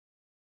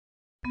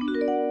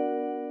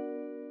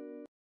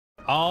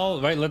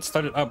All right, let's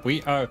start it up.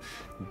 We are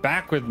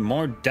back with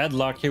more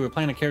Deadlock here. We're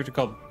playing a character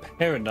called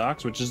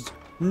Paradox, which is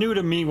new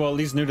to me, well, at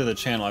least new to the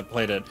channel. I've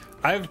played it.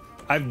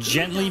 I've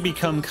gently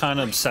become kind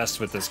of obsessed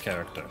with this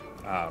character.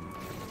 I'm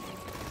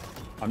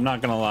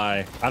not gonna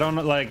lie. I don't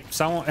know, like,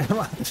 someone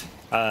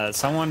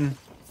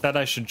said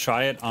I should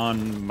try it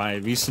on my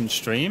recent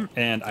stream,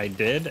 and I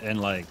did, and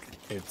like,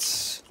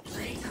 it's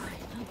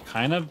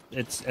kind of,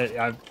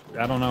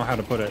 I don't know how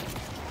to put it.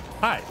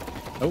 Hi.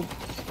 Oh.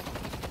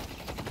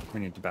 We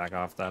need to back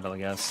off that, I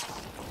guess.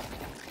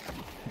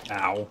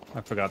 Ow.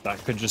 I forgot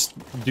that could just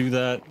do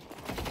that.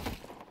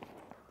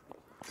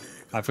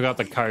 I forgot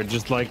the card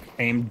just like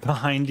aimed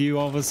behind you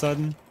all of a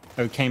sudden.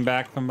 Or came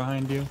back from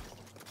behind you.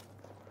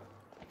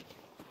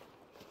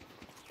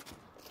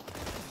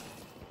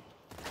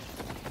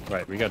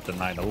 Right, we got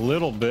denied a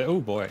little bit. Oh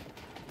boy.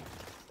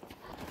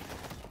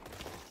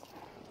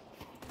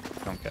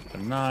 Don't get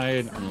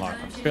denied. Unlock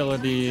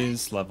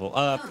abilities. Level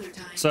up.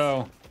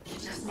 So,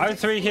 our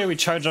three here, we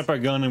charge up our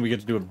gun and we get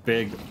to do a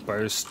big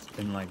burst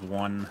in like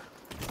one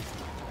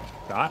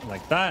shot,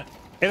 like that.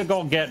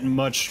 It'll get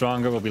much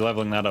stronger. We'll be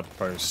leveling that up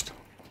first.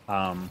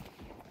 And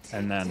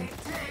then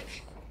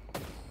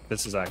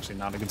this is actually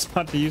not a good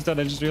spot to use that,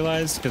 I just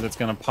realized, because it's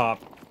gonna pop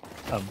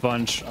a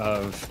bunch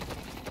of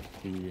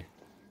the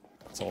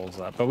souls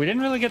up. But we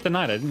didn't really get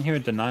denied. I didn't hear a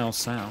denial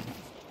sound.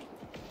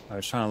 I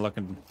was trying to look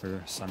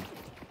for some.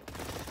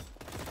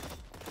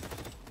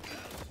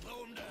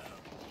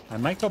 I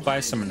might go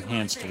buy some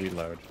enhanced to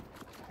reload.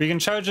 We can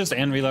charge this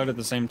and reload at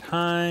the same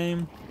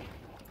time.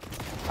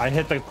 I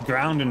hit the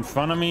ground in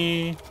front of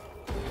me.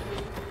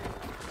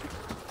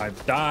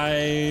 I've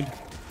died.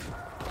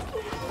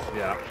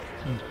 Yeah.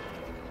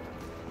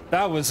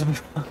 That was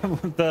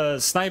the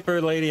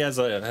sniper lady has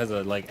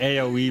a like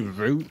AoE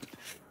root,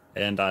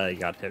 and I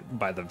got hit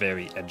by the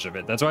very edge of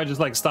it. That's why I just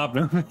like stopped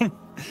moving.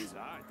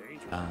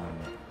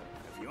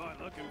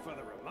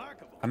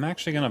 I'm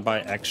actually gonna buy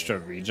extra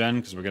regen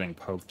because we're getting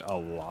poked a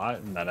lot,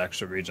 and that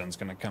extra regen's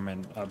gonna come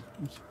in a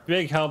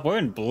big help. We're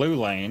in blue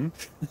lane.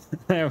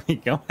 There we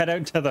go. Head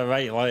out to the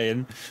right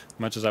lane,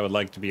 much as I would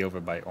like to be over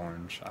by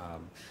orange.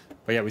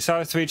 But yeah, we saw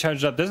our three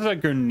charged up. This is a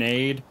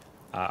grenade.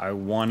 Our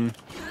one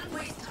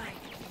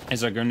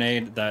is a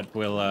grenade that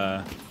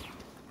will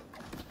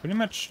pretty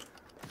much.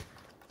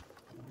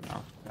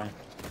 Oh,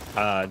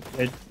 okay.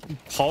 It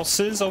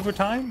pulses over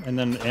time and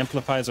then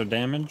amplifies our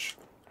damage.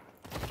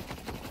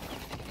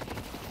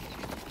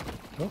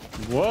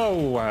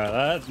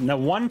 Whoa, the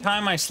one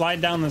time I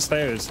slide down the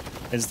stairs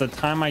is the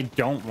time I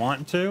don't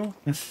want to.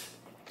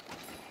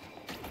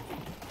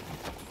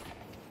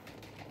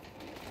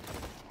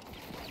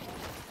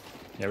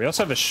 Yeah, we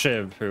also have a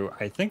Shiv, who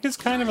I think is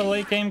kind of a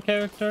late game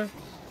character.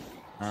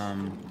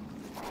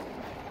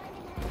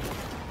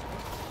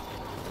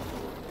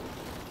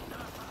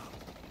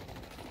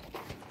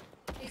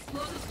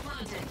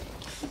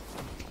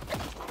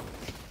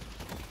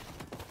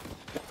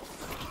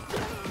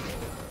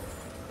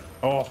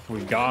 Oh, we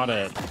got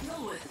it.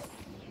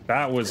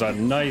 That was a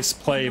nice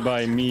play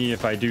by me,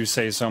 if I do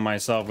say so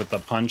myself, with the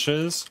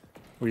punches.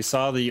 We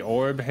saw the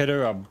orb hit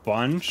her a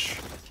bunch,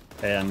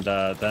 and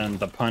then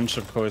the punch,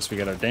 of course, we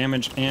get our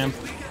damage amp.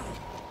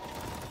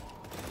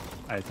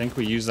 I think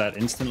we used that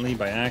instantly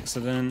by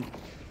accident.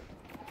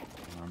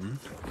 I'm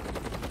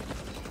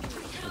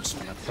just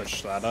gonna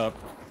push that up.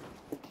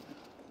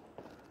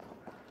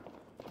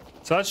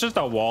 So that's just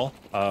a wall.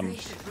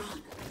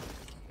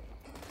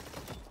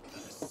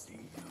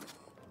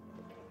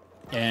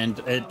 And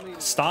it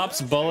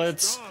stops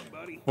bullets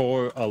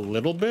for a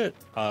little bit,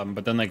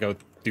 but then they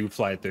do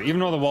fly through.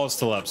 Even though the wall's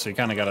still up, so you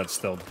kind of gotta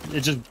still.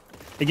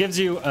 It gives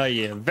you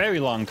a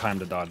very long time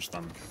to dodge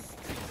them.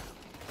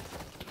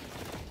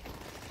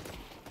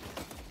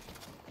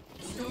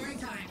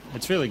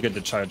 It's really good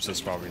to charge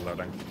this while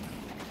reloading.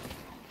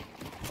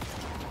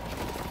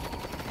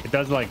 It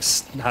does like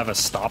have a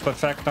stop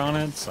effect on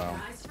it, so.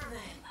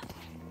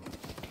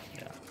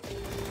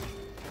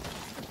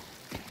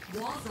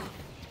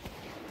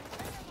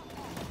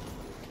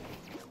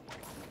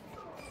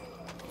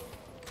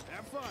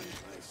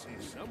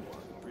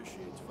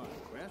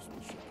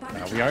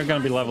 Now, we are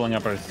going to be leveling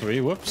up our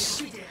three.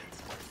 Whoops.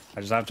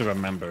 I just have to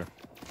remember.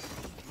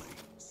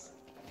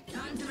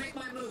 Time to make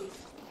my move.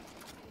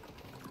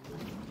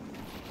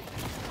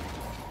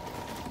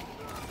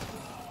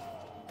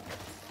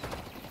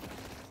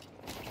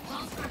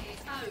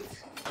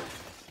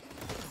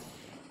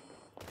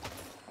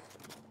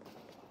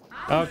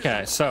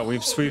 Okay, so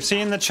we've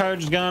seen the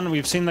charged gun,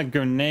 we've seen the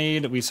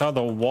grenade, we saw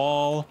the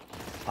wall.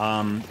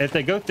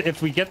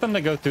 If we get them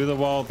to go through the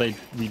wall, we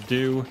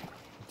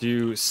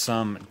do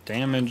some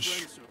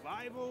damage,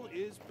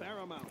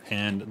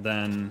 and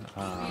then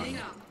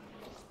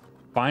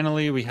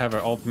finally we have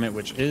our ultimate,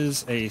 which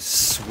is a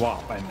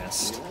swap. I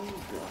missed.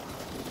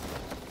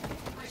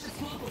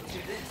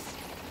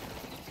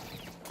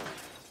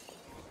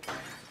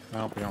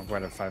 Well, we don't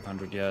quite have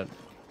 500 yet.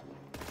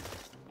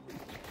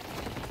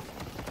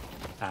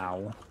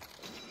 Ow.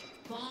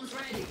 Bombs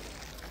ready.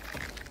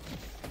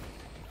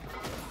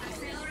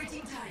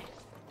 Accelerating time.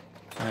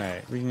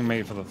 Alright, we can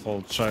wait for the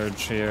full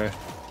charge here.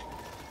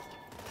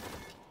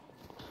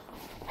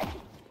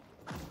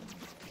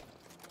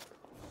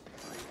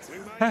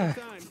 Got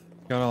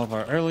all of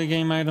our early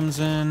game items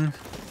in.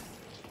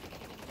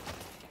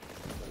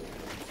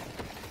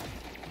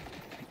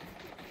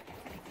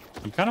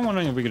 I'm kind of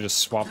wondering if we could just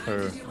swap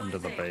her into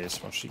the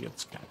base while she's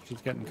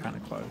getting kind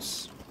of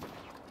close.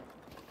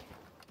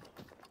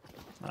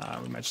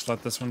 We might just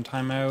let this one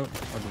time out,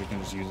 or we can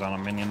just use on a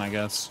minion, I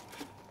guess.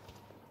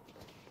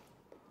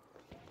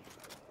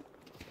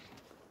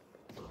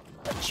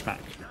 Smack.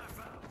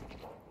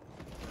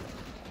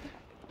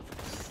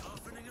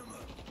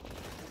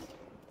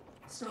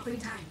 Stopping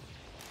time.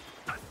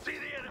 I see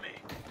the enemy.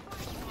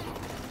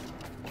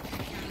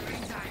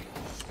 Time.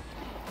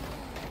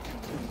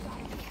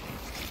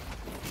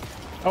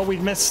 Oh, we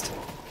missed.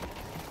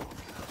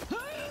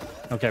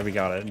 Okay, we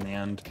got it in the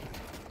end.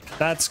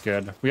 That's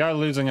good. We are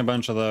losing a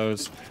bunch of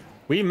those.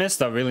 We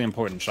missed a really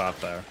important shot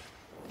there.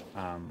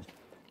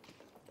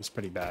 It's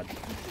pretty bad.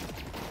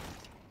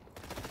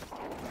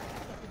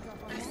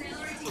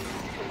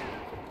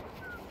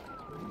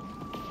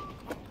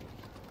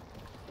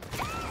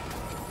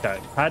 Okay,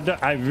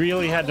 I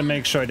really had to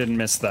make sure I didn't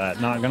miss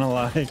that. Not gonna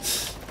lie.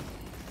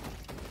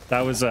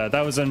 That was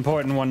an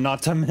important one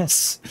not to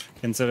miss,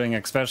 considering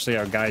especially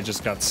our guy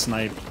just got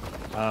sniped.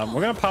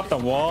 We're gonna pop the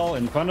wall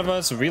in front of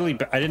us. Really,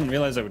 I didn't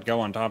realize it would go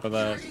on top of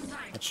that.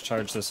 Let's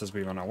charge this as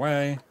we run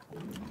away.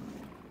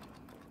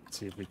 Let's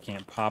see if we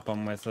can't pop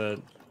them with it.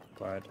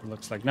 But it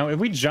looks like no. If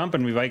we jump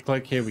and we right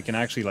click here, we can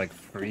actually like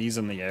freeze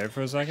in the air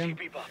for a second,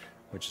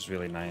 which is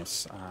really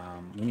nice.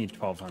 We need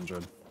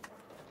 1200.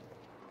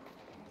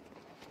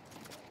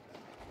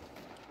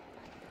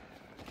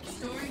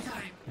 Story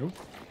time. Oop.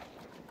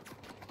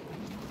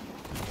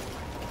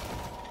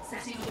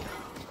 Setting up.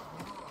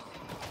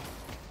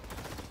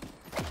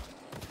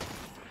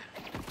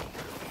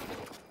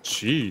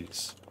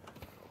 Jeez.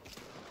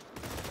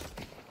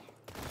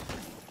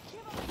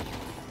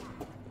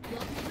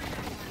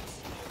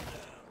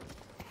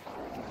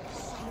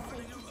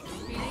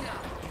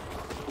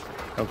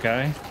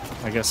 Okay,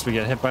 I guess we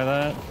get hit by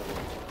that.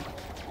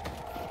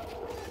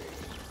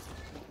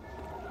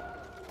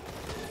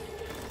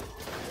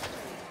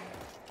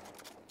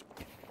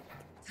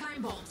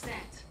 Time bomb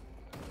set.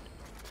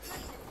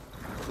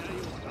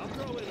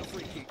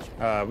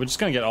 We're just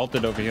gonna get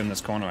ulted over here in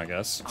this corner, I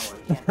guess.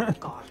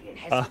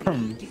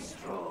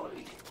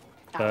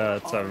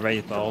 It's a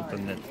Wraith ult,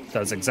 and it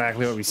does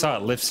exactly what we saw.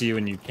 It lifts you,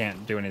 and you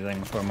can't do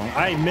anything for a moment.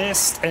 I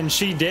missed, and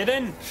she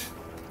didn't?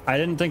 I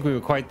didn't think we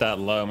were quite that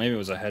low. Maybe it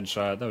was a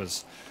headshot. That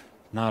was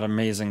not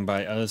amazing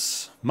by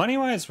us.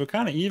 Money-wise, we're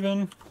kind of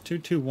even.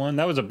 2-2-1.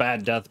 That was a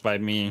bad death by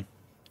me.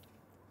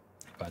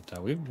 But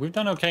we've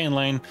done okay in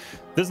lane.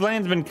 This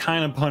lane's been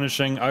kind of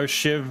punishing. Our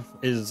Shiv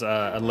is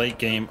a late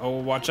game. Oh,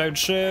 watch out,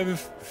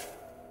 Shiv!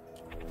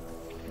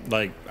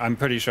 Like, I'm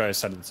pretty sure I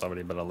said this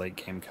already, but a late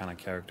game kind of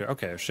character.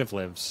 Okay, Shiv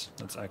lives.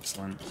 That's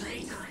excellent.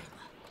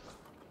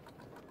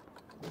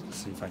 Let's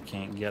see if I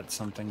can't get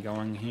something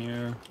going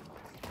here.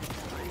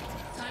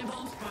 Time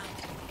bomb's prime.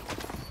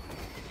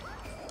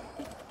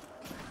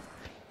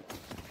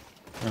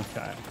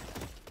 Okay.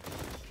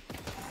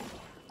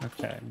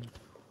 Okay.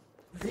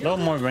 A little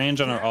more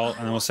range on our ult,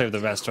 and then we'll save the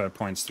rest of our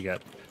points to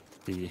get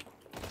the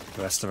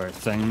rest of our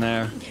thing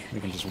there. We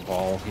can just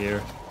wall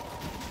here.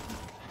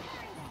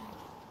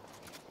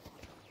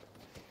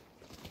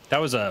 That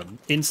was a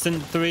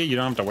instant 3. You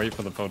don't have to wait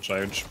for the full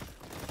charge.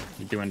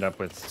 You do end up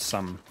with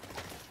some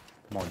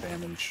more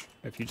damage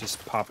if you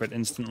just pop it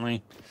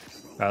instantly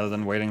rather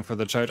than waiting for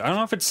the charge. I don't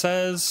know if it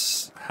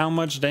says how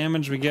much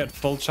damage we get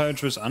full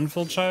charge versus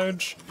unfull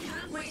charge,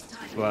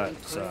 but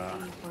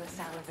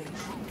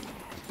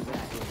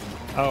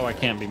oh, I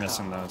can't be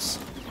missing those.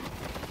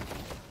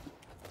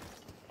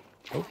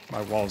 Oh,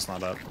 my wall's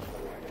not up.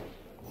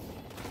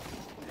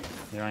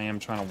 Here I am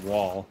trying to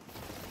wall.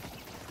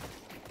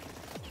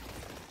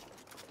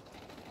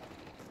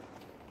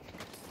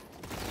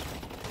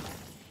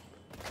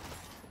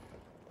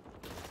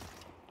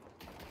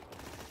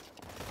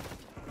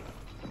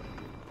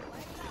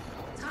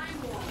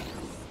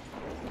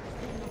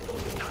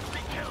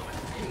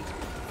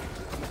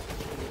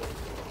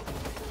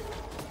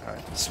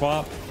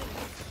 Swap.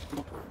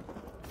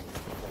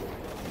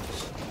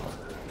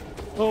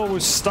 Oh, we're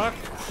stuck.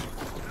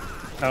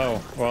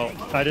 Oh, well,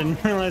 I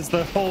didn't realize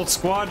the whole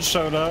squad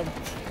showed up.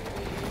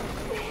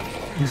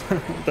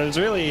 There's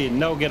really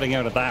no getting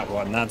out of that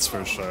one, that's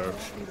for sure.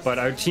 But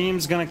our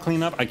team's gonna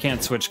clean up. I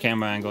can't switch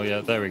camera angle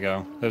yet. There we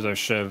go. There's our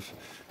Shiv.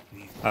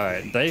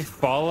 Alright, they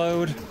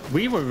followed.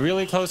 We were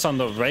really close on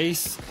the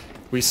race.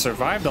 We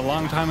survived a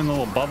long time in the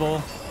little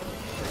bubble.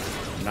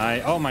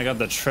 Oh my god,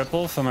 the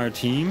triple from our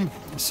team.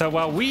 So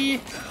while we,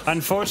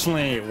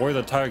 unfortunately, were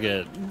the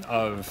target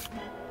of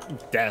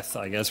death,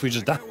 I guess, we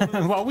just died.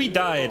 While we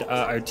died,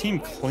 our team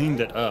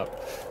cleaned it up.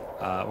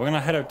 We're gonna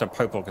head out to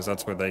purple, because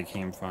that's where they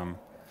came from.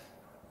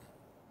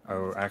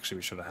 Oh, actually,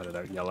 we should have headed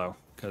out yellow,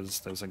 because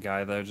there's a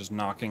guy there just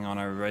knocking on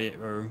our right,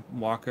 or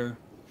walker.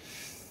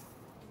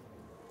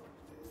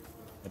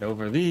 Head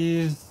over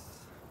these.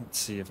 Let's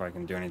see if I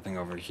can do anything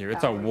over here.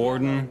 It's a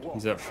warden.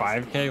 He's at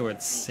 5k. We're at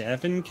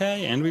 7k,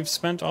 and we've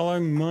spent all our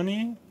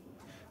money.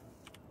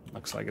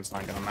 Looks like it's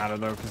not gonna matter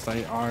though, because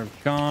they are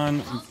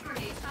gone.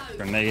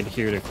 Grenade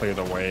here to clear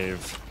the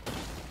wave.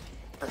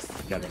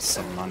 Get us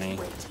some money.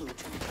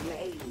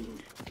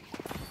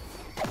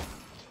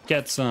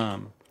 Get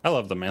some. I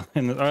love the melee.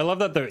 I love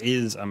that there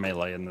is a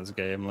melee in this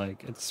game.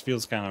 Like, it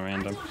feels kind of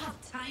random.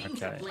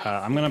 Okay,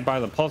 I'm gonna buy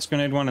the pulse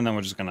grenade one, and then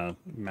we're just gonna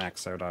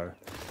max out our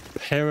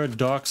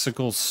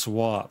paradoxical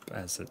swap,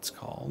 as it's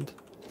called.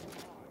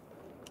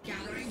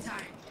 Gathering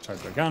time.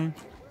 Charge our gun.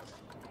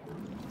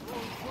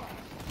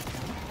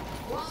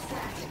 Wall set.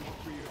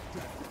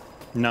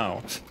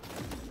 No.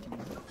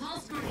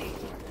 Pulse grenade.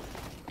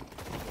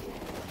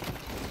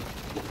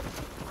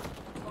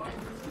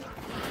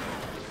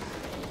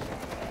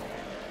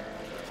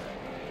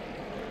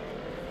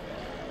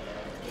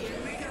 Here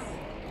we go.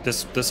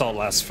 This all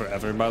lasts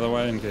forever, by the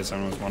way, in case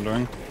anyone was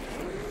wondering.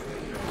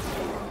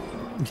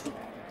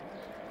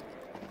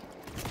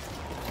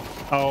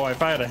 Oh,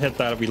 if I had hit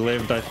that, we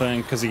lived, I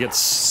think, because he gets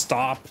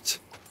stopped.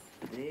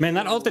 Man,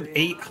 that ult did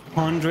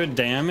 800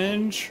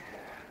 damage.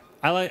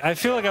 I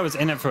feel like I was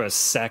in it for a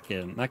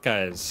second. That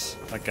guy's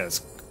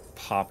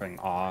popping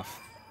off.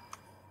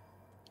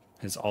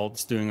 His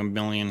ult's doing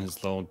 1,000,000.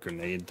 His little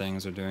grenade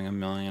things are doing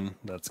 1,000,000.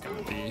 That's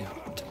gonna be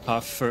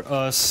tough for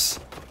us.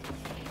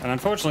 And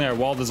unfortunately, our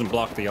wall doesn't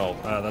block the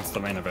ult. That's the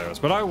main of arrows.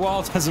 But our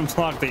wall doesn't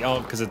block the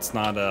ult because it's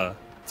not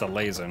it's a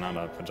laser, not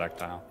a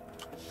projectile.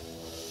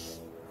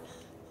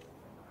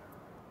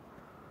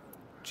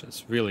 Which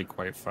is really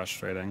quite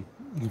frustrating.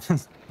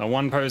 The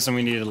one person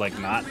we needed, like,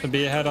 not to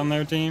be ahead on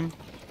their team.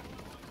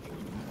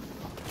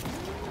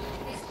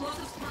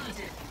 Explosives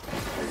planted.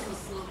 This will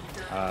slow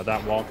them down.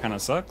 That wall kind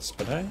of sucks,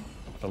 but hey,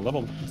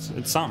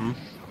 it's something.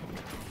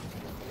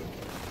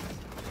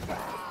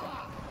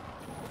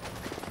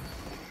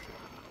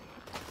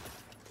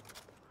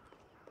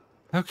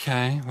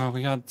 Okay, well,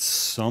 we got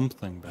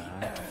something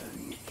back.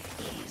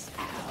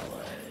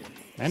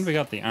 And we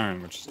got the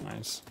iron, which is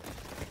nice.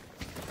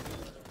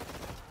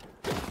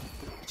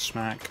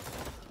 Smack.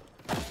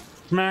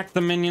 Smack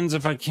the minions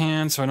if I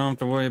can, so I don't have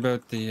to worry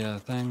about the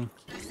thing.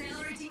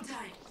 Accelerating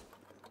time.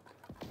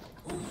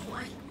 Oh,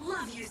 I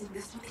love using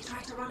this when they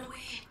try to run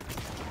away.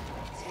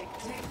 Tick,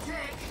 tick,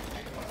 tick.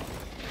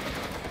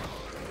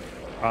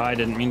 I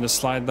didn't mean to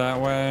slide that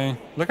way.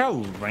 Look how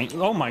range.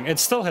 Oh my,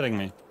 it's still hitting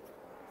me.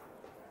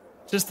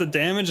 Just the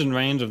damage and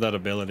range of that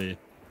ability.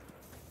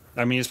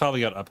 I mean, he's probably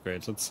got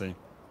upgrades. Let's see.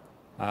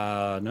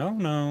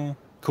 No.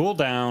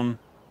 Cooldown.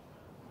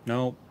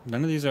 Nope.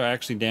 None of these are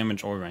actually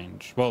damage or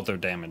range. Well, they're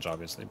damage,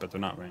 obviously, but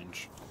they're not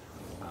range.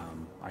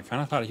 I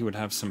kind of thought he would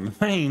have some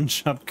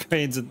range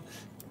upgrades at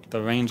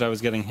the range I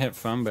was getting hit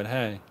from, but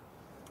hey.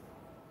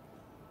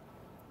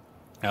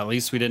 At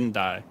least we didn't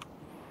die.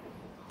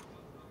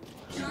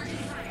 Charging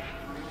time.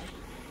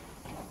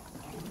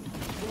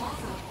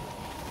 Walls up.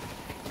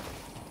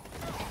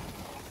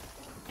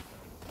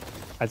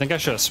 I think I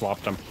should have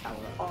swapped him.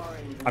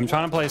 I'm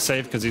trying to play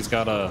safe because he's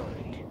got a...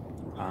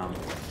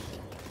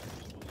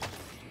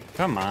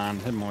 Come on,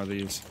 hit more of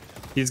these.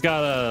 He's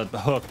got a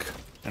hook,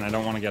 and I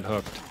don't want to get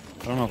hooked.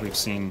 I don't know if we've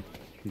seen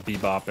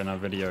Bebop in a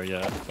video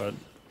yet, but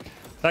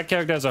that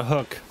character has a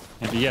hook.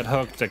 If you get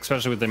hooked,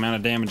 especially with the amount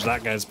of damage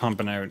that guy's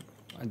pumping out,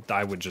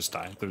 I would just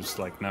die. There's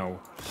like no...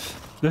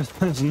 Have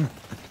I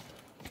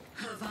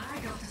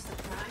got a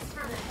surprise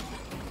for them?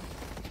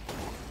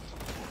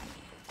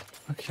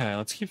 Okay,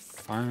 let's keep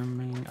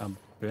farming a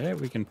bit.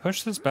 We can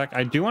push this back.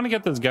 I do want to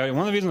get this Guardian.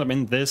 One of the reasons I'm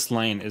in this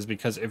lane is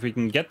because if we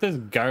can get this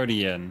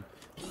Guardian,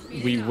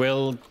 we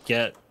will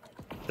get...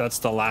 That's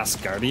the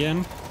last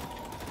Guardian.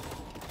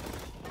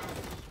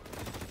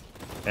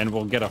 And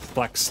we'll get a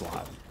flex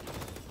slot.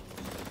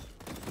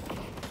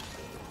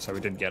 So we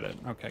did get it.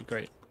 Okay,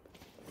 great.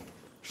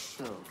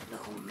 Show no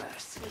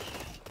mercy.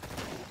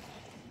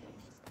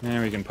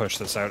 And we can push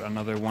this out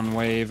another one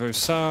wave or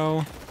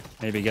so.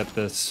 Maybe get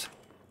this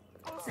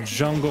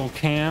jungle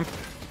camp.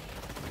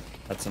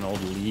 That's an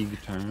old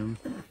League term.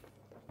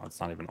 Well, it's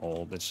not even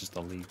old, it's just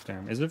a League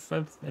term. Is it?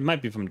 It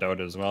might be from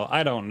Dota as well.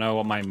 I don't know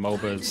what my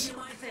MOBAs.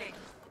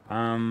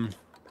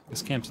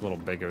 This camp's a little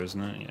bigger,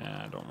 isn't it?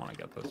 Yeah, I don't want to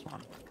get this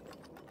one.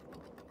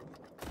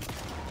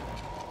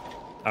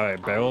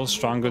 Alright, barrel's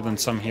stronger than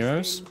some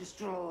heroes.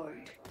 Destroyed.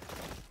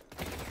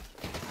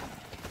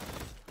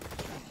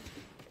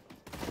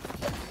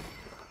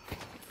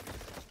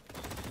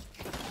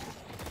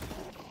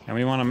 And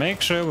we want to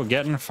make sure we're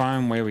getting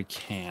farm where we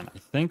can. I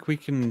think we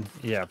can...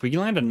 Yeah, if we can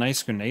land a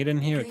nice grenade in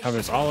here, it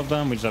covers all of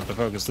them. We just have to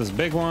focus this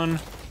big one.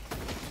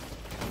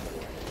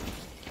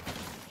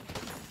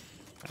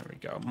 There we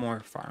go. More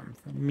farm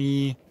for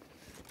me.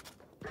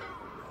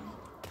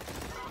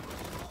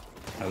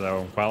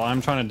 Although, while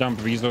I'm trying to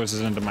dump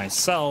resources into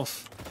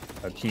myself,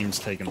 our team's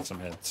taking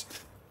some hits.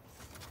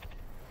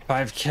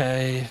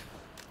 5k.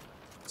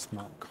 It's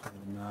not quite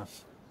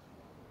enough.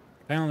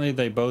 Apparently,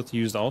 they both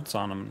used ults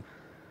on them,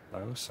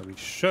 though, so we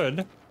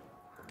should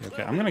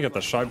Okay, I'm gonna get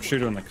the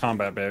sharpshooter and the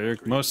combat barrier,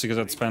 mostly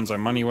because it spends our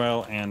money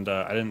well, and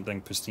I didn't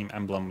think Pristine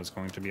Emblem was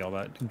going to be all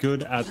that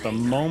good at the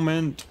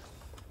moment.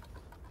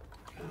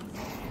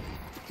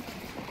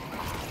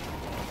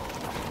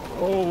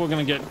 Oh, we're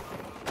gonna get...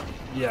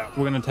 Yeah,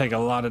 we're gonna take a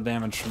lot of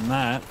damage from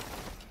that.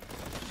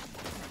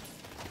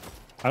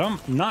 I'm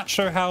not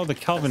sure how the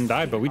Kelvin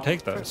died, but we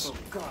take those.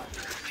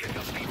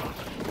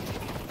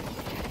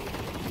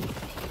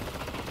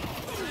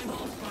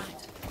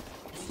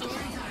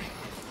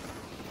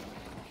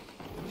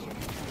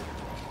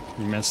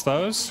 You missed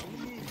those?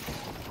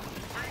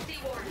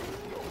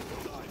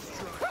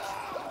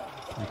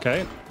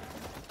 Okay.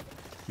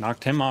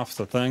 Knocked him off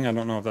the thing. I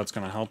don't know if that's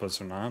gonna help us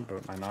or not,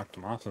 but I knocked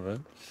him off of it.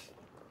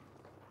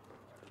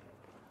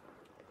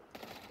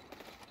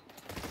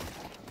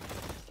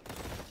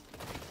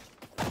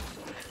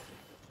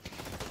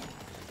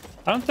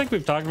 I don't think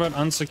we've talked about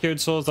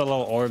unsecured souls. That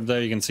little orb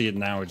there, you can see it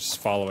now. We're just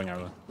following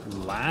our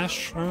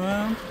lash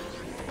around.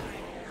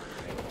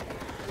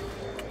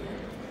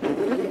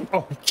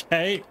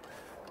 Okay.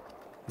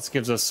 This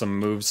gives us some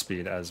move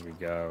speed as we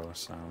go,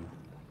 so...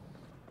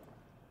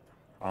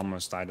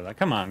 Almost died of that.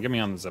 Come on, get me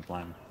on the zip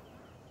line.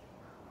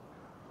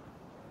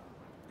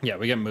 Yeah,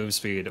 we get move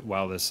speed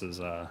while this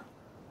is,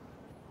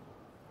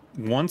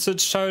 once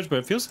it's charged, but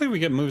it feels like we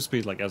get move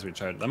speed, like, as we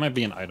charge. That might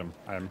be an item.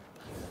 I'm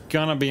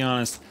gonna be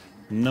honest.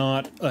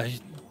 I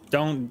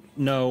don't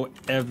know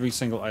every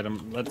single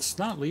item. Let's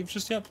not leave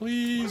just yet,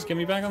 please. Get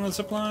me back on the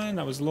zipline.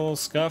 That was a little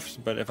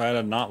scuffed, but if I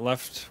had not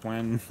left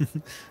when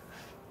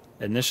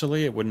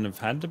initially, it wouldn't have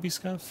had to be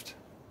scuffed.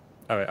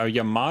 All right,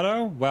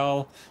 Yamato,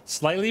 well,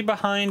 slightly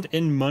behind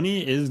in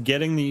money is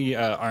getting the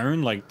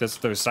urn, like this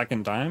their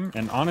second time,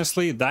 and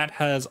honestly, that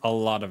has a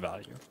lot of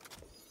value.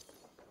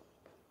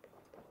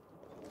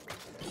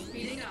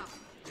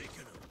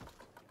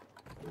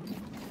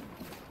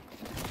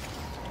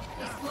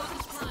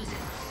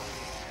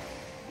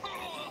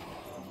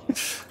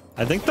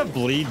 I think the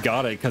bleed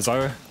got it, because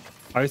our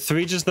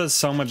 3 just does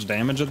so much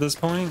damage at this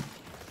point.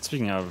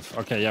 Speaking of,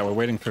 okay, yeah, we're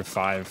waiting for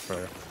 5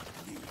 for...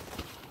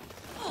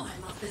 Oh,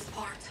 I love this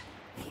part.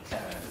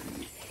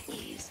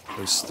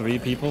 There's 3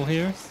 people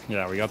here?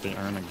 Yeah, we got the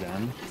urn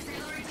again.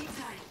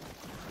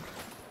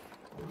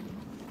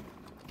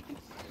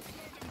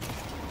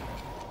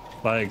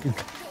 Like,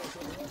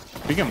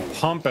 we can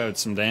pump out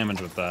some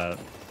damage with that.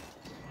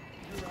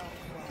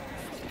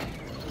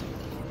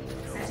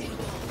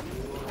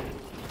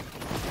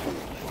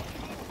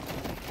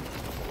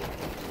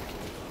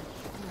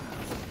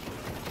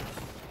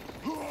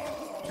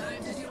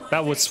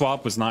 That wood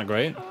swap was not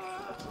great.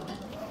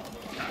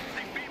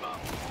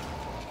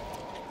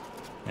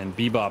 And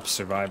Bebop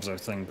survives our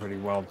thing pretty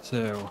well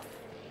too.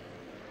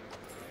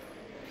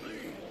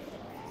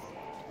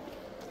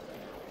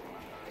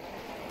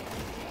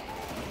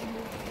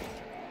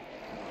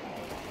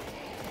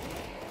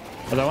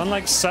 Although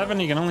unlike 7,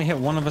 you can only hit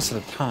one of us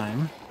at a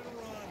time.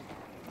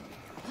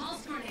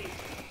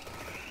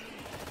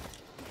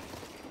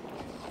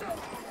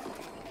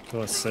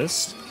 To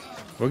assist.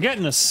 We're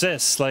getting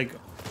assists, like,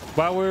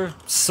 while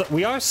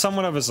we are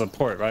somewhat of a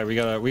support, right? We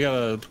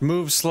gotta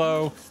move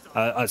slow,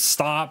 a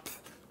stop,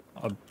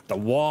 the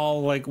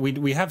wall, like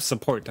we have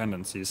support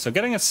tendencies. So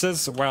getting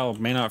assists, while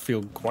may not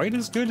feel quite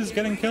as good as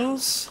getting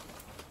kills.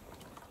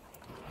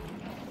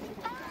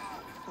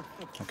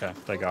 Okay,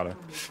 they got her.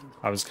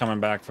 I was coming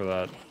back for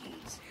that.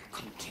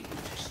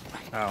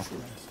 Ow.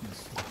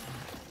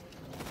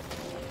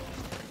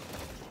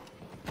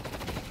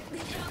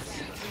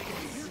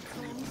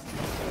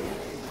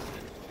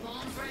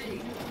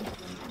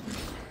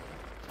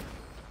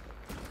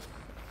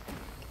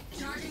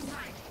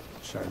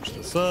 Charge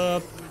this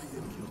up.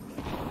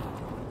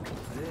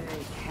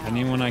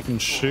 Anyone I can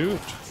shoot?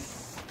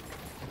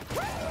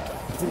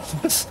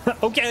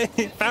 Okay,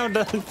 found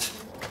it.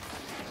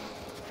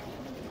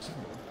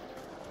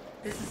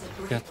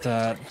 Got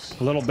that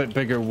a little bit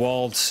bigger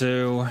wall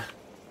too.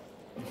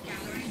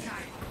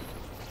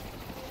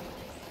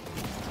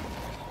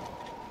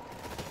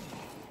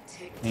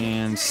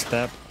 And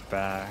step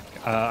back.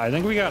 I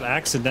think we got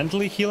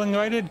accidentally healing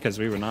righted because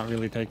we were not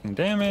really taking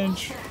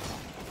damage.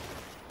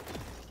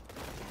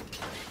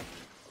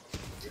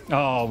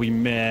 Oh, we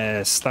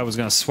missed. That was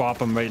gonna swap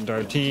them right into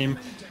our team,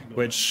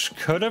 which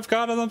could have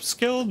gotten them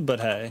skilled, but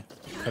hey,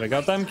 could have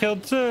got them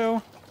killed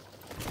too.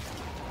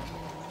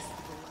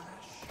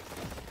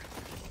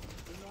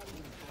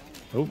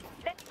 Oh.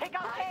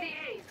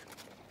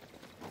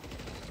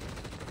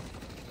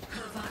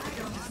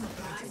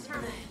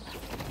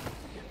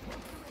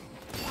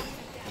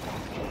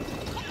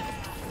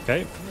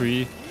 Okay,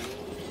 free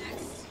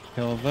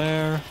kill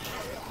there.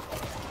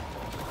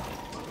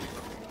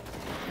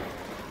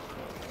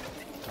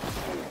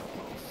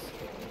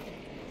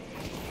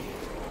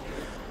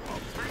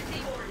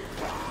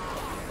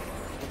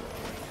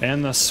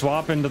 And the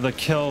swap into the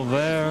kill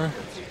there.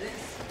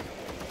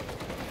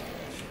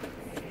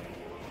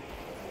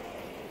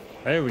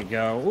 There we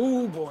go.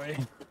 Ooh, boy.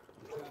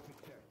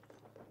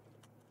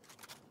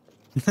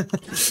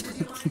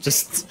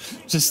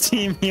 just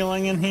team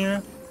healing in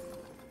here.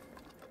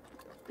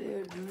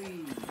 They're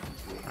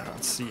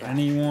see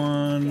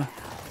anyone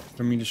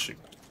for me to shoot.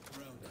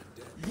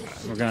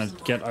 Right, we're gonna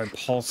get our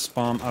pulse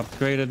bomb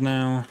upgraded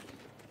now.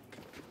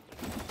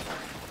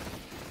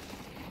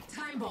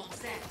 Time bomb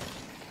set.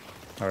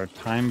 Or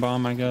time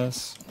bomb, I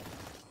guess.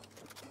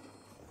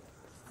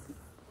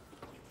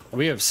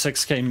 We have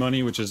 6k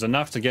money, which is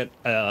enough to get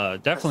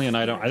definitely an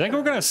item. I think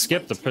we're gonna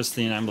skip the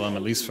pristine emblem,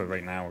 at least for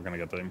right now. We're gonna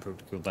get the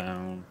improved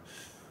cooldown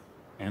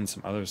and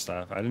some other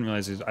stuff. I didn't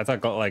realize these. I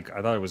thought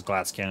it was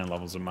glass cannon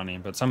levels of money,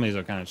 but some of these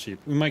are kind of cheap.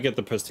 We might get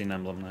the pristine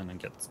emblem then and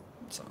get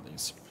some of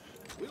these.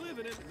 We live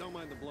in it, don't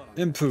mind the blood.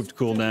 Improved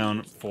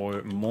cooldown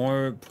for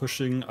more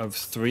pushing of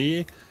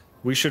 3.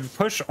 We should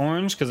push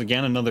orange because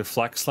again another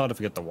flex slot if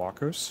we get the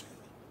walkers.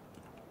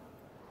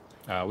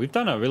 We've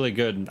done a really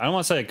good, I don't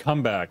want to say a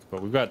comeback,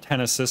 but we've got 10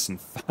 assists and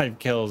 5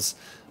 kills.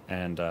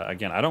 And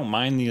again, I don't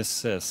mind the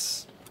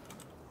assists.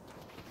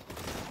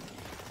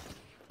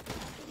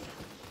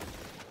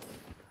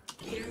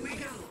 Here we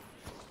go.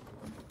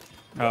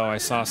 Oh, I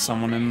saw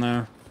someone in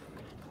there.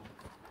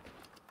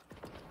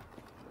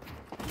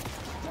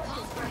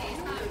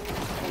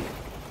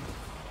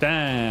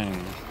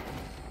 Dang.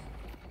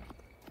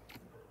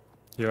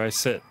 Here I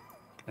sit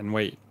and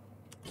wait.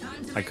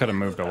 I could have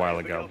moved a while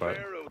ago, but...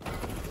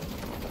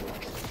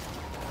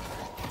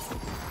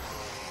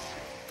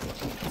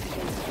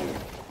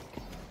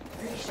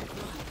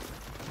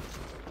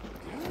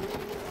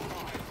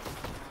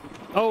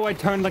 Oh, I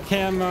turned the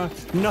camera.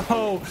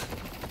 No!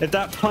 If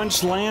that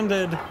punch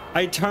landed,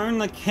 I turned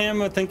the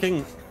camera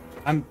thinking...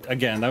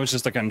 Again, that was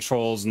just a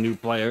controls new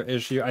player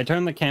issue. I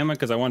turned the camera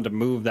because I wanted to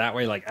move that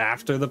way, like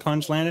after the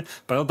punch landed,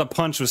 but I thought the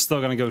punch was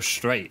still gonna go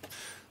straight.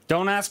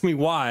 Don't ask me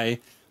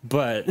why,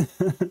 but...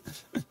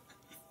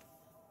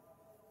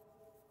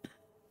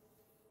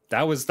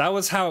 That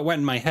was how it went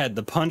in my head.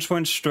 The punch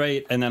went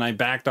straight, and then I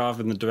backed off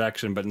in the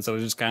direction, but instead I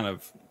just kind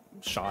of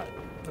shot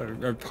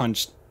or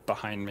punched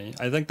behind me.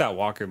 I think that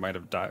walker might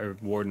have died, or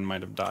warden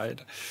might have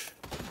died.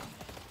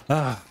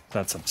 Ah,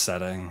 that's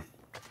upsetting.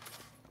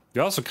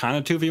 You also kind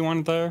of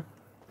 2v1 there.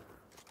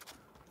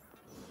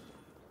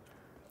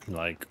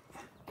 Like,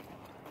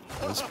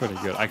 that's pretty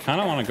good. I kind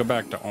of want to go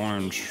back to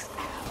orange.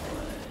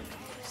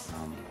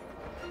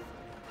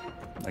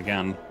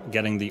 Again,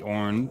 getting the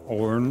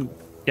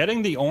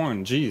getting the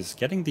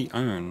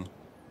urn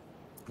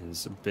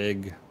is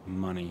big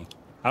money.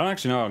 I don't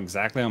actually know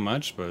exactly how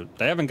much, but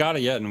they haven't got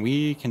it yet, and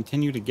we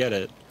continue to get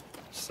it.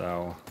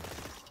 So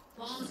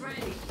Ball's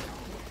ready.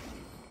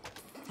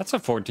 that's a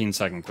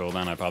 14-second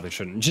cooldown. I probably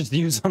shouldn't just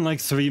use on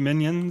like 3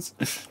 minions.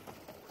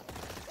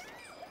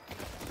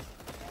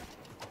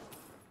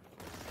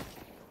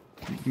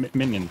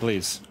 Minion,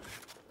 please.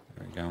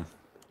 There we go.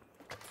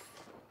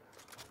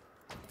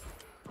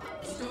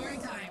 Story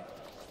time.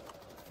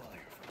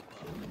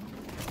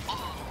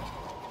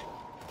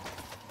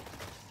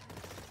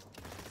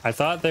 I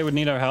thought they would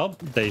need our help.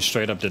 They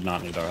straight up did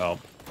not need our help.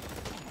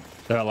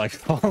 They're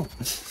like, oh.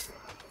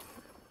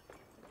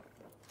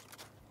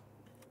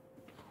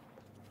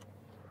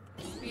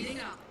 Speeding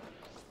up.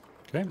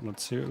 Okay,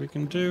 let's see what we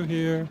can do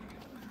here.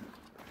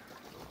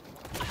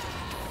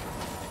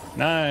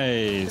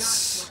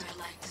 Nice. What I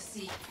like to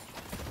see.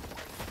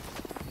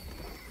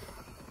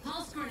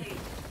 Pulse grenade.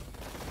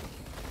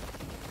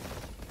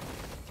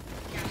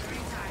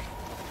 Gathering time.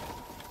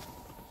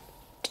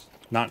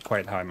 Not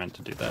quite how I meant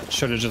to do that.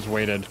 Should have just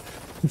waited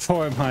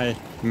for my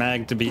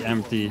mag to be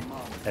empty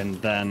and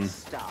then...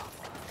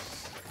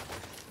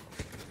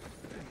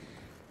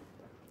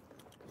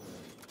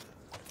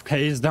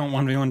 Please don't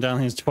 1v1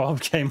 down these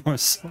 12k more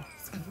souls.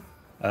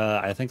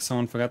 I think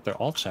someone forgot their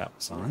alt chat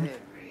was on.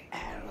 Every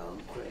arrow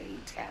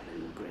great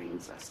talon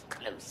brings us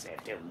closer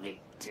to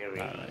victory.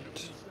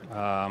 Alright.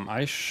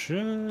 I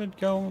should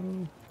go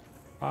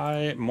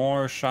buy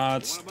more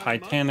shots.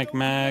 Titanic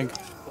mag.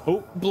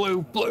 Oh,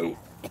 blue, blue.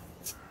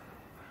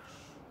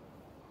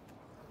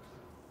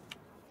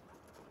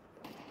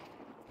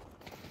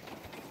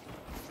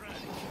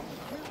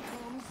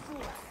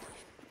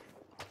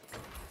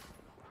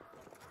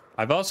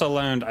 I've also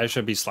learned I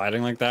should be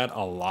sliding like that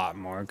a lot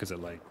more because it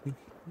like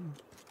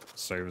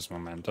serves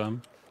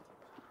momentum.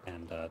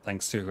 And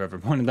thanks to whoever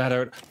pointed that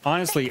out.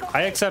 Honestly,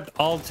 I accept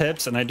all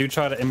tips and I do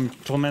try to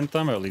implement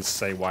them, or at least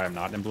say why I'm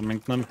not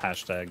implementing them.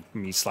 Hashtag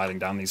me sliding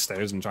down these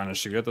stairs and trying to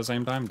shoot at the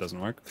same time. Doesn't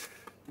work.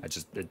 It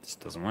just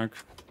doesn't work.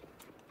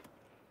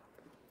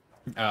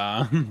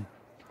 Yeah,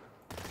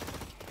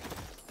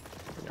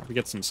 we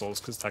get some souls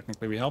because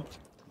technically we helped.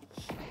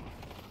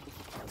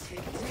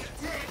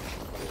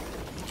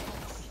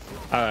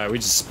 Alright, we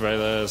just spray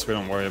this. We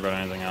don't worry about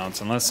anything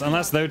else.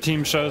 Unless their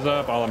team shows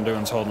up, all I'm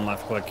doing is holding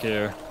left click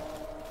here.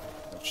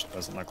 Which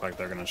doesn't look like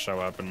they're going to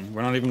show up, and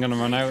we're not even going to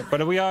run out.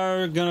 But we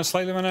are going to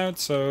slightly run out,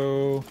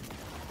 so...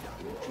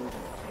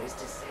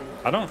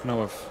 I don't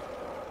know if...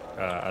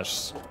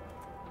 is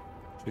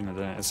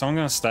someone going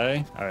to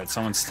stay? Alright,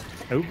 someone's...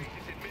 Oh.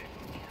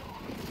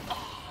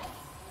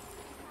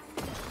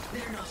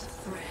 They're not a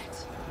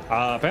threat.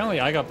 Apparently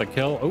I got the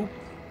kill. Oh,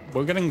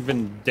 we're getting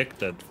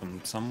vindicted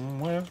from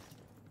somewhere.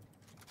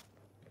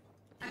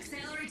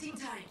 Accelerating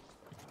time.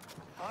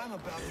 I'm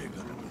about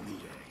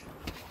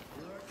to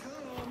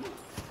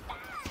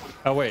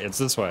Oh wait, it's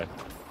this way.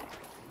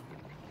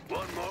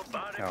 One more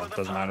body Oh, for it the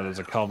doesn't matter. There's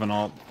a Calvin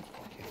ult.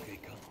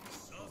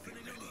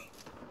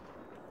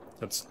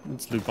 Let's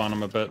loop on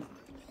him a bit.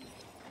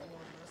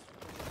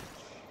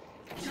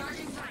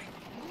 Charging time.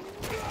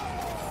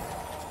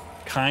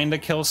 Kinda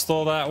kill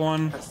stole that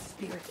one. A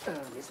spirit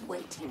urn is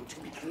waiting to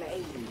be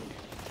claimed.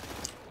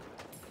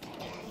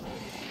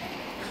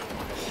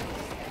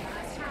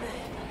 That's for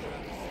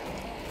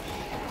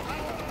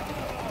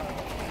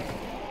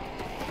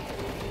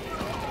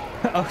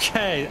them.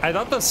 Okay, I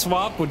thought the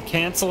swap would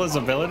cancel his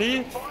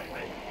ability,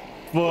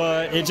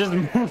 but it just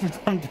moved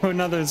him to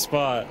another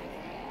spot.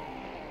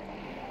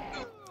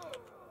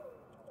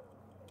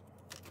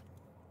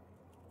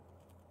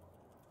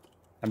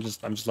 I'm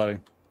just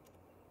letting.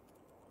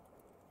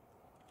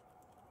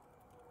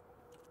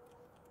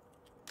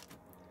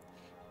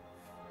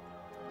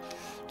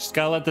 Just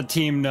gotta let the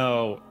team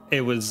know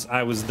I was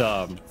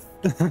dumb.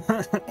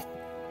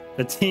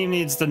 The team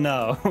needs to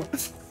know.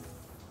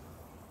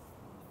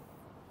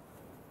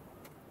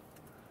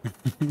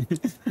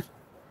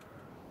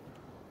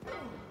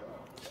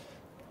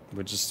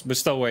 We're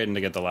still waiting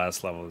to get the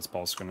last level of this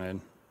pulse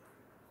grenade.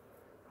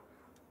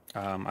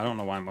 I don't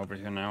know why I'm over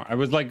here now. I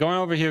was like going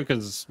over here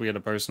because we had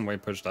a person way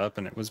pushed up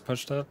and it was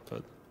pushed up,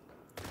 but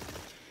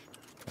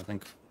I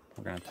think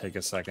we're gonna take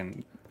a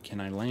second.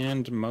 Can I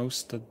land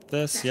most of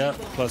this? Yep,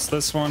 plus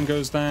this one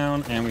goes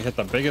down and we hit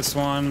the biggest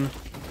one.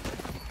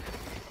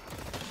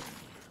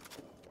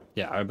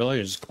 Yeah, our ability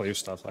to just clear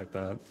stuff like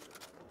that.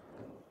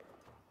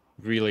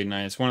 Really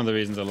nice. One of the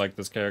reasons I like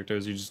this character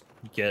is you just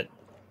get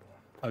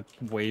a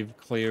wave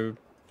clear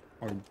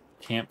or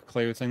camp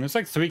clear thing. There's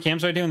like 3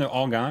 camps right here and they're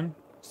all gone.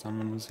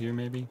 Someone was here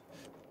maybe.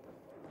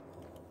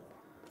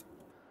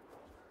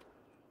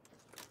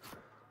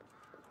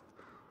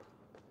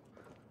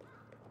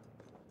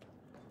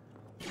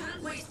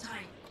 Can't waste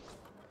time.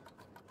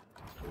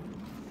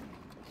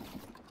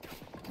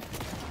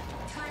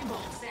 Time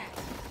bomb set.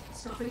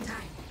 Stopping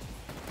time.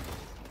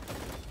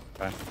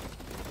 Okay.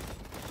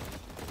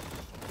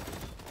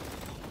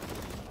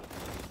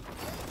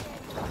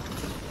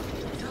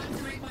 Time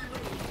to make my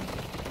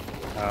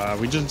way.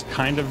 We just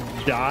kind of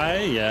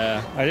die.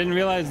 Yeah, I didn't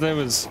realize there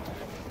was.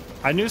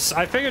 I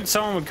figured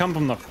someone would come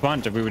from the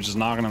front if we were just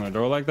knocking on the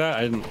door like that.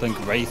 I didn't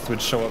think Wraith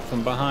would show up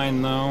from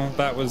behind though.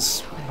 That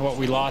was what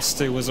we lost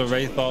to, was a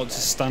Wraith ult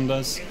just stunned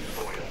us.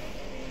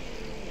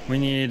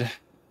 We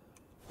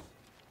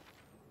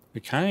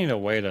kind of need a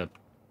way to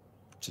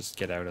just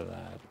get out of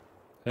that.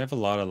 They have a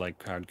lot of like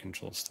crowd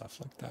control stuff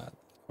like that.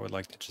 I would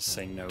like to just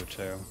say no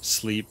to.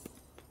 Sleep.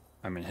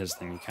 I mean, his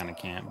thing you kind of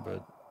can't,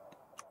 but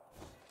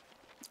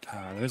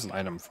there's an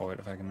item for it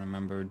if I can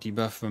remember.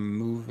 Debuff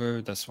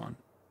remover. This one.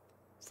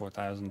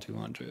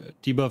 4,200.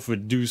 Debuff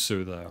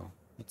reducer though.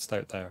 Let's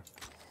start there.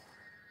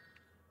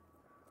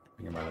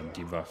 Think about a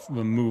debuff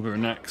remover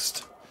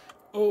next.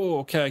 Oh,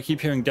 okay. I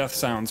keep hearing death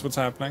sounds. What's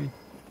happening?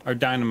 Our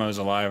Dynamo's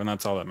alive, and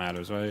that's all that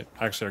matters, right?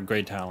 Actually, our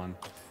Grey Talon.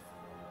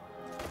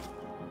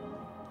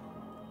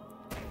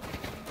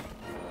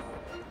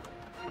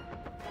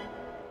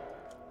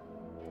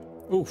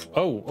 Oof.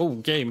 Oh,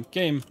 game.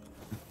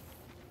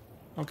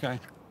 Okay.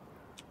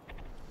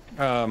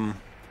 I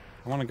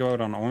want to go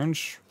out on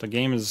orange. The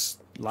game is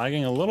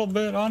lagging a little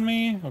bit on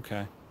me.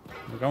 Okay.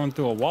 We're going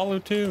through a wall or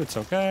two. It's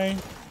okay.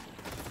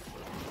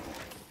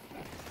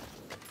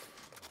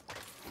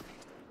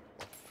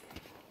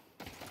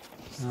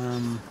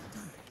 Time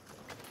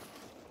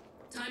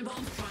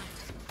bomb front.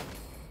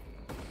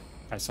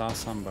 I saw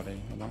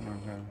somebody. I don't know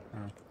who.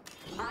 Oh.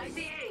 I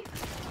see eight.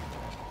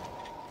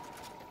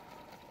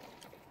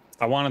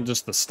 I wanted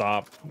just to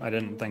stop. I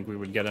didn't think we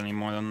would get any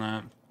more than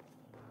that.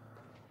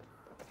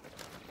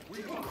 They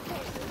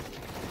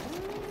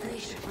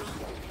should run.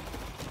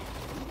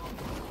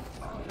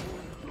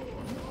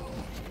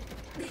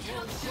 They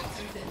can't shoot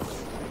through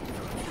this.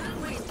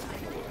 Can't waste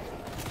time.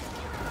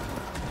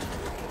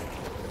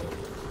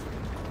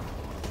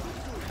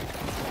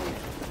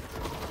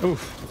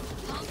 Oof.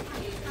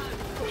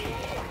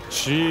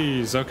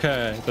 Jeez,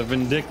 okay. The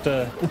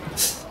Vindicta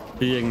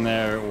being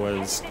there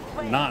was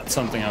not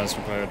something I was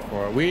prepared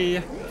for.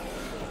 We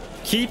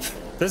keep,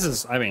 this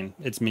is, I mean,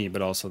 it's me,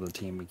 but also the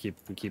team. We keep,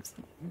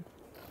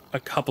 a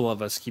couple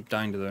of us keep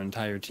dying to their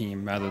entire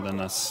team rather than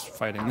us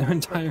fighting their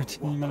entire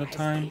team at a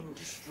time.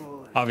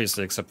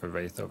 Obviously, except for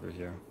Wraith over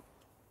here.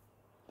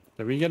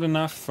 Did we get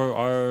enough for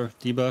our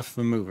debuff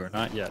remover?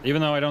 Not yet.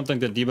 Even though I don't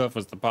think the debuff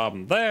was the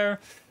problem there,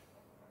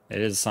 it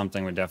is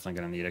something we're definitely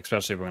going to need,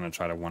 especially if we're going to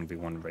try to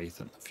 1v1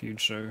 Wraith in the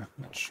future,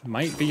 which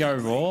might be our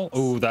role.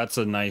 Oh, that's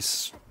a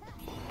nice...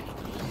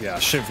 Yeah,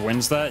 Shiv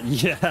wins that.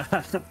 Yeah.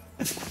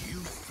 You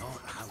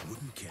thought I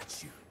wouldn't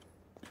get you.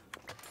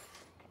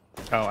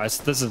 Oh,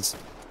 this is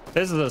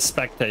a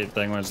spectate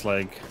thing where it's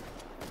like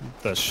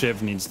the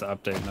Shiv needs to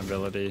update an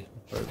ability,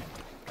 but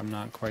I'm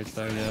not quite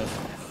there yet.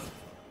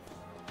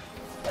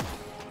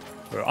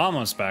 We're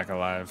almost back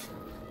alive.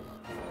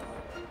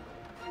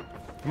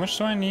 How much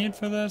do I need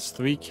for this?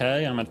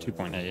 3k? I'm at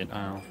 2.8.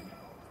 Oh.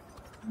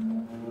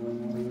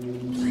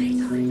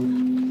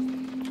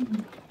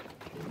 Playtime.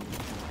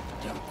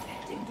 Don't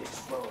let him destroy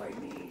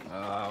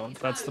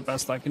that's the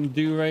best I can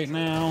do right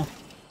now.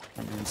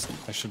 I mean,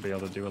 I should be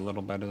able to do a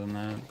little better than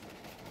that.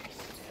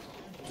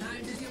 Time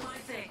to do my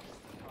thing.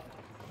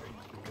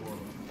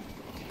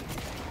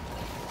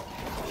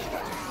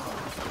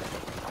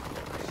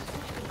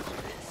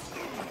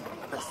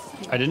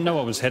 I didn't know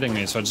what was hitting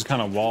me, so I just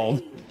kind of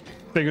walled.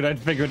 Figured I'd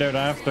figure it out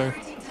after.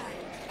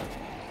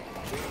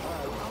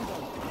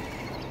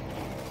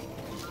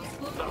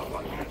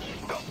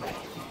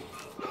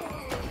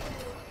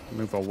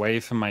 Move away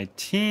from my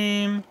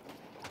team.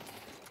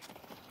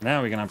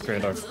 Now we can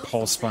upgrade our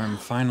pulse farm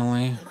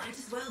finally. Might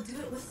as well do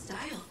it with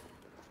style.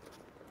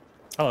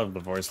 I love the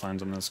voice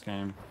lines in this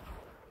game.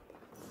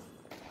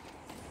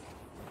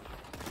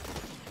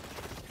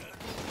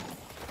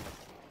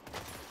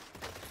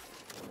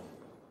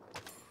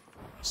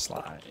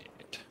 Slide.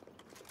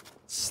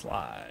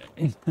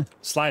 Slide.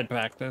 Slide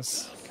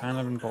practice. Kind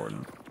of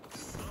important.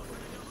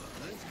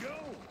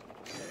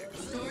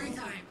 Story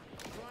time.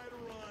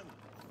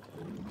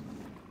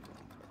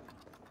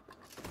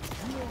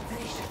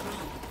 They should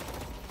run.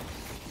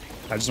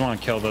 I just want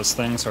to kill this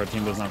thing so our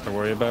team doesn't have to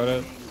worry about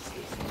it.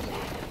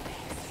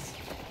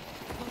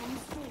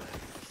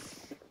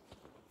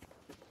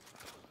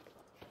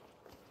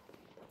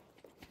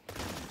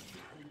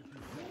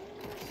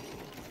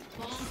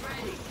 Bombs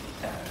ready.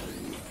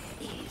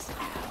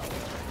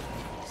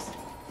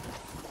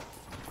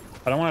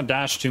 I don't want to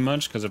dash too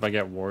much because if I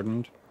get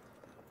wardened,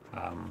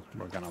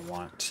 we're gonna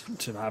want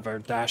to have our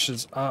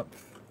dashes up.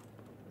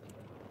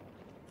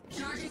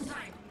 Charging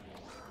time.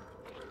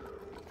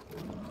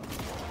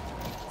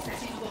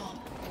 Setting bomb.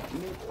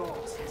 New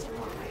boss has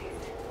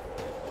arrived.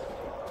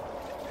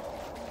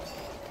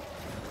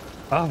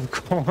 Of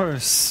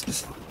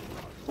course.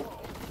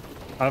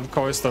 Of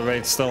course the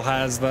Wraith still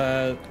has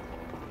that.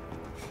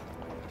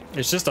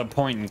 It's just a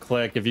point and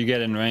click. If you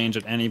get in range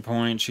at any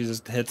point, she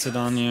just hits it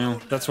on you.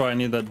 That's why I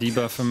need that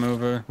debuff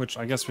remover, which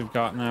I guess we've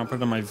got now. Put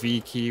it on my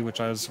V key, which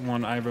is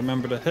one I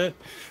remember to hit.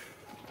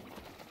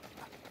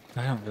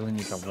 I don't really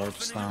need the warp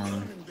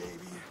stone.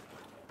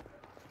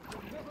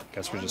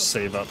 Guess we just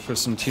save up for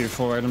some tier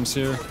 4 items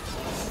here.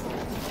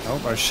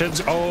 Oh, our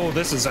shivs. Oh,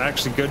 this is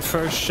actually good for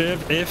a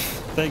shiv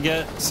if they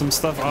get some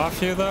stuff off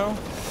here, though.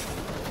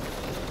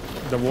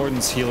 The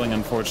warden's healing,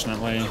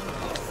 unfortunately.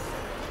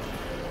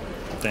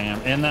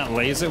 Damn. And that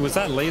laser. Was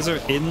that laser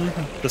in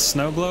the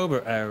snow globe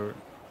or out?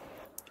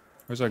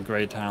 Where's our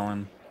gray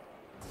talon?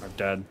 Or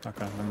dead.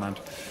 Okay, never mind.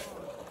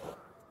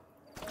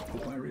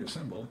 Hope I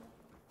reassemble.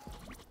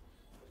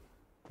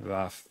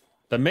 Rough.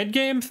 The mid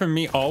game for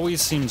me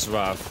always seems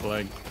rough.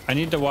 Like, I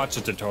need to watch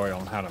a tutorial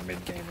on how to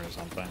mid game or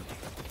something.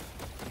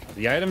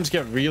 The items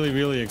get really,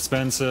 really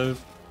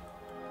expensive.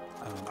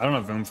 I don't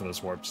have room for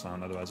this warp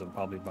stone, otherwise I'd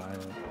probably buy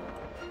it.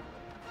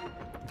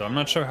 Though I'm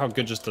not sure how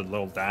good just a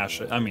little dash.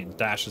 I mean,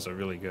 dashes are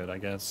really good, I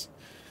guess.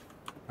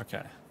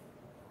 Okay.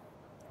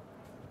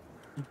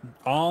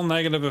 All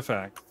negative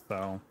effect,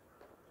 so.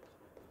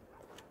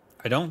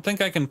 I don't think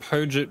I can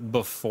purge it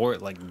before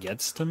it, like,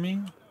 gets to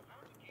me.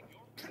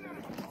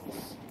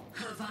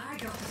 Have I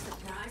got a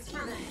surprise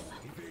for them?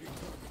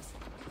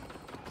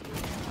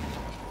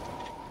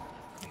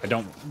 I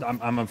don't.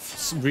 I'm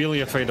really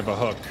afraid of a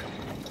hook.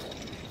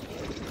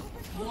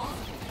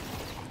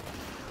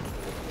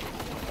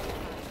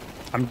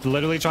 I'm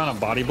literally trying to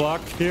body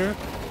block here.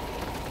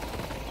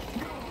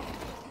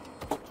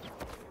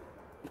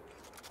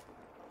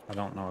 I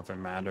don't know if it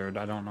mattered.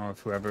 I don't know if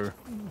whoever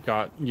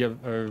got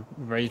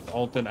Wraith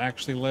ulted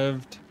actually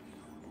lived.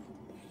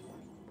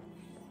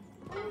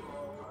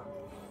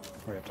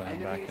 We have to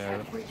head back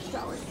out.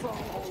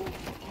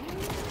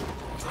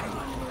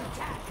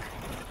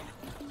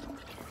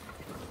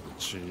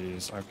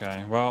 Jeez,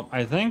 okay. Well,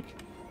 I think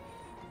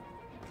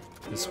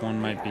this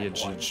one might be a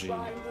GG.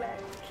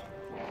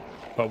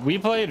 But we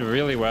played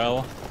really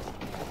well.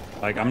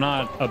 Like, I'm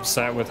not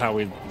upset with how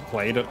we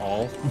played at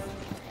all.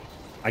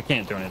 I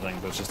can't do anything,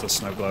 there's just a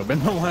snow globe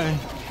in the way.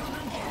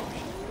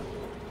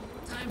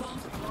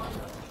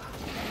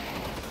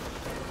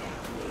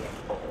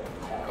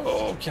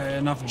 Okay,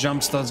 enough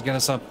jumps does get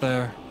us up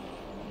there.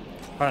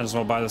 Might as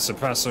well buy the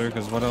suppressor,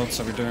 because what else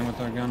are we doing with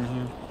our gun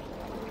here?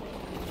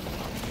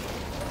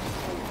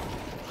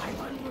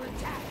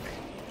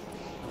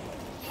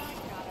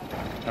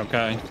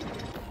 Okay.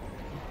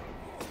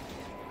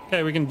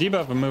 Okay, we can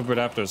debuff and move it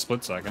after a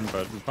split second,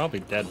 but we're probably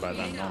dead by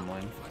then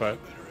normally. But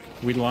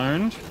we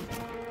learned.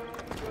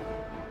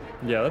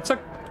 Yeah, that's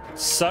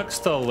sucks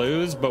to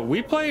lose, but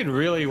we played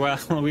really well.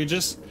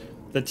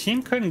 The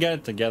team couldn't get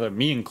it together,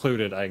 me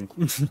included.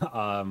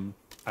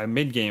 Our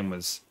mid game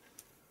was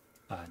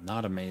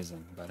not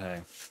amazing, but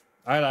hey,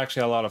 I had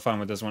actually a lot of fun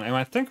with this one, and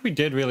I think we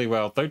did really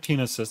well. 13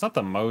 assists, not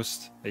the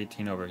most.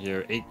 18 over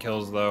here, 8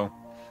 kills though.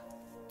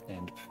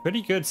 And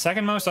pretty good.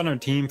 Second most on our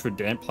team for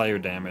player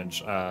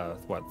damage.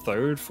 What,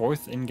 third,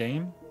 fourth in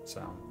game?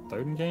 So,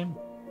 third in game?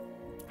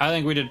 I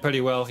think we did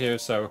pretty well here,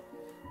 so...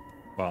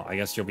 Well, I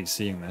guess you'll be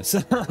seeing this.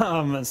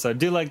 So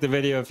do like the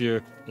video if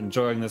you're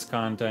enjoying this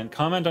content.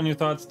 Comment on your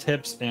thoughts,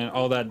 tips, and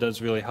all that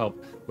does really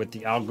help with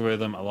the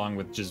algorithm, along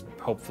with just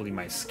hopefully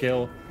my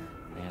skill.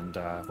 And,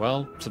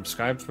 well,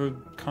 subscribe for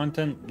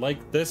content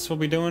like this we'll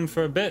be doing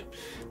for a bit.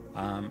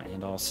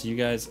 And I'll see you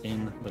guys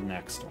in the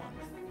next one.